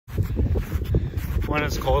when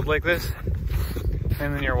it's cold like this,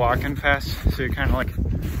 and then you're walking fast, so you're kind of like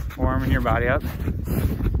warming your body up.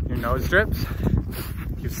 Your nose drips,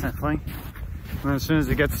 keep sniffling. And then as soon as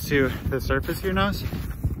it gets to the surface of your nose,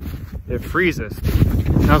 it freezes.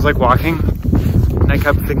 And I was like walking, and I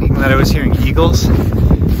kept thinking that I was hearing eagles,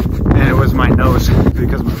 and it was my nose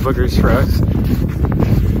because my boogers froze.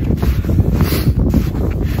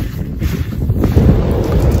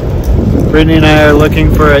 Brittany and I are looking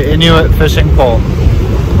for an Inuit fishing pole.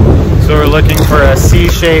 So we're looking for a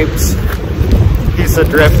C-shaped piece of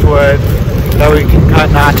driftwood that we can cut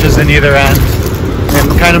notches in either end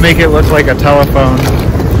and kind of make it look like a telephone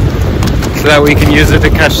so that we can use it to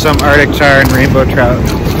catch some Arctic char and rainbow trout.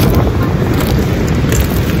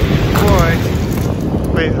 Boy.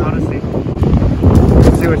 Wait, honestly.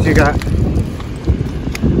 Let's see what you got.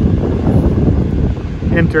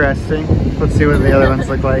 Interesting. Let's see what the other ones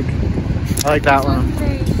look like. I like that one.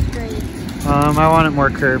 Very straight. I want it more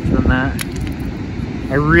curved than that.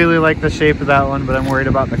 I really like the shape of that one, but I'm worried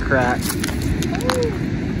about the crack. Ooh.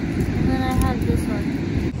 And then I have this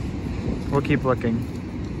one. We'll keep looking.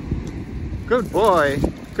 Good boy.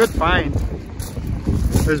 Good find.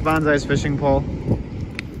 There's Bonsai's fishing pole.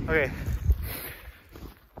 Okay.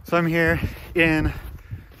 So I'm here in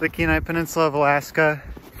the Kenai Peninsula of Alaska,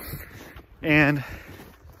 and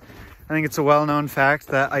I think it's a well-known fact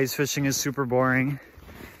that ice fishing is super boring,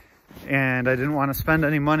 and I didn't want to spend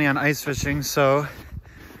any money on ice fishing, so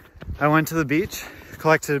I went to the beach,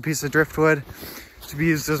 collected a piece of driftwood to be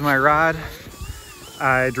used as my rod.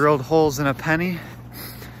 I drilled holes in a penny.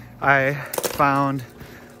 I found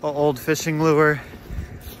an old fishing lure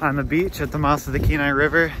on the beach at the mouth of the Kenai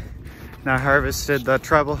River, and I harvested the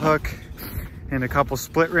treble hook and a couple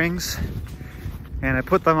split rings, and I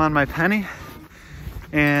put them on my penny,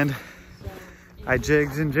 and I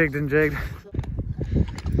jigged and jigged and jigged.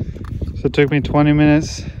 So it took me 20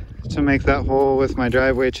 minutes to make that hole with my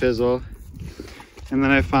driveway chisel. And then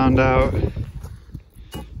I found out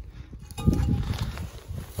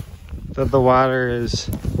that the water is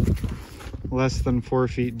less than 4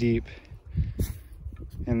 feet deep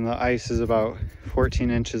and the ice is about 14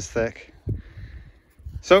 inches thick.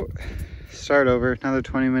 So start over, another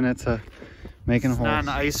 20 minutes of making holes. It's not an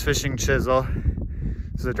ice fishing chisel,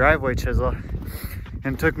 it's a driveway chisel.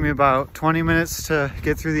 And it took me about 20 minutes to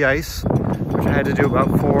get through the ice, which I had to do about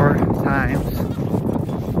 4 times.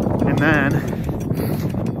 And then,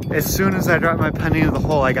 as soon as I dropped my penny into the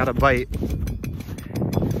hole, I got a bite.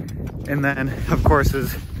 And then, of course,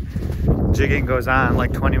 as jigging goes on,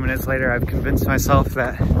 like 20 minutes later, I've convinced myself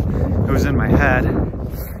that it was in my head.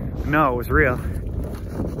 No, it was real.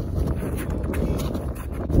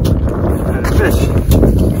 There's a fish.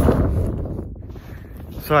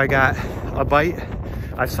 So I got a bite.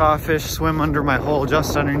 I saw a fish swim under my hole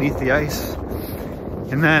just underneath the ice.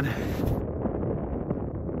 And then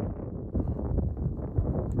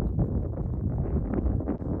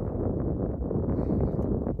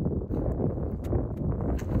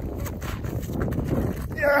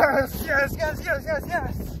yes, yes, yes, yes, yes,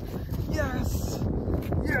 yes, yes,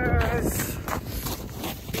 yes.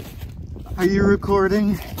 Are you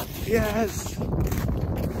recording? Yes.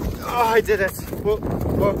 Oh, I did it. Whoa,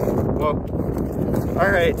 whoa, whoa. All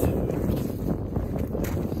right.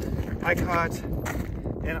 I caught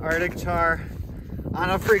an Arctic char on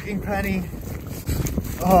a freaking penny.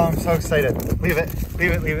 Oh, I'm so excited. Leave it,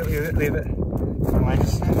 leave it, leave it, leave it, leave it.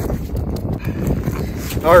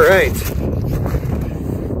 All right.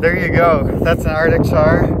 There you go. That's an Arctic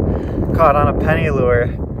char caught on a penny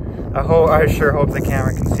lure. I sure hope the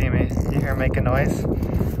camera can see me. You hear me make a noise?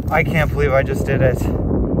 I can't believe I just did it.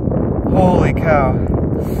 Holy cow.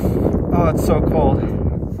 Oh, it's so cold.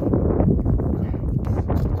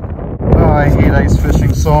 Oh, I hate ice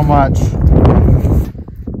fishing so much.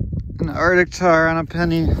 An Arctic char on a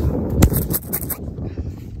penny.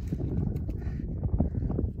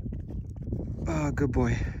 Oh, good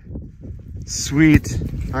boy. Sweet.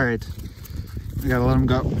 All right, we gotta let him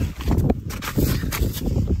go.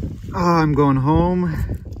 Oh, I'm going home.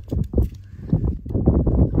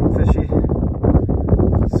 Fishy.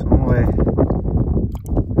 Swim away.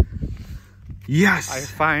 Yes! I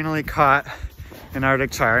finally caught an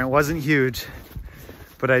Arctic char. It wasn't huge,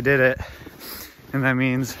 but I did it. And that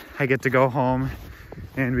means I get to go home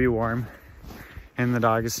and be warm. And the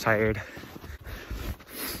dog is tired.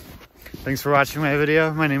 Thanks for watching my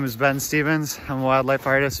video. My name is Ben Stevens. I'm a wildlife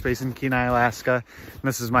artist based in Kenai, Alaska. And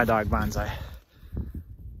this is my dog, Bonsai.